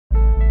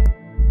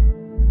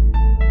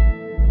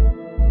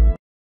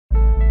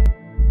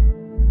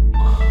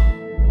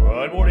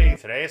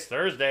Today is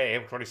Thursday,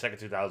 April 22nd,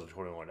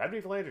 2021. That'd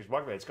be for Landry's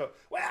market. Let's go.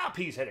 Well,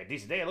 Peace had a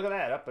decent day. Look at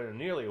that. Up at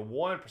nearly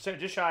 1%,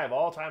 just shy of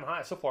all-time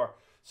high. So far,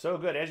 so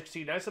good. As you can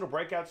see, nice little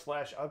breakout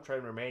slash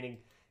uptrend remaining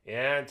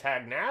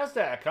intact.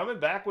 NASDAQ coming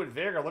back with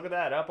vigor. Look at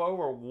that. Up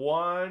over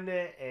 1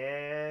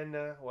 and,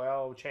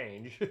 well,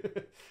 change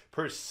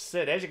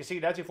percent. As you can see,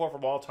 that's before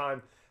from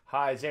all-time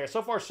highs there.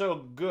 So far, so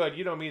good.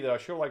 You know me, though. I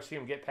sure like to see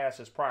him get past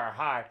his prior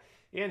high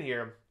in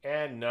here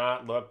and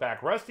not look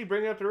back. Rusty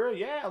bringing up the rear.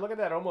 Yeah, look at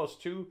that.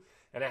 Almost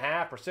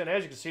 2.5%.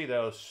 As you can see,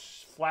 though,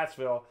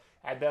 Flatsville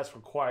at best for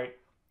quite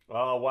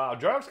a while.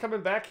 Drugs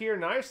coming back here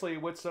nicely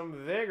with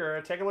some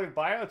vigor. Take a look at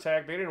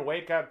biotech. They didn't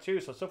wake up,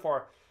 too. So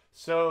far,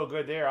 so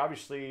good there.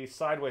 Obviously,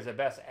 sideways at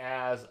best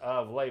as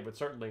of late, but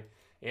certainly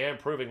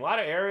improving. A lot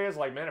of areas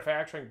like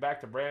manufacturing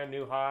back to brand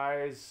new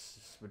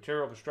highs.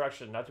 Material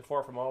construction not too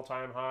far from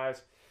all-time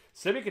highs.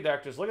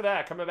 Semiconductors, look at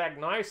that, coming back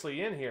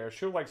nicely in here.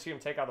 Sure like to see them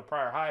take out the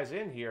prior highs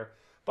in here.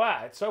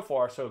 But so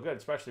far, so good,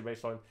 especially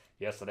based on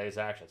yesterday's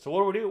action. So what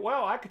do we do?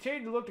 Well, I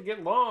continue to look to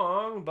get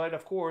long, but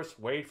of course,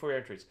 wait for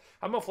entries.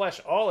 I'm going to flash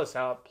all this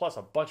out, plus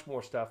a bunch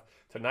more stuff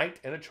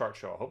tonight in a chart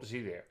show. I hope to see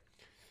you there.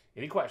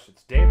 Any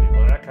questions?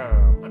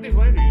 David@Landry.com. I'm Dave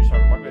Landry. You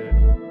start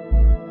market.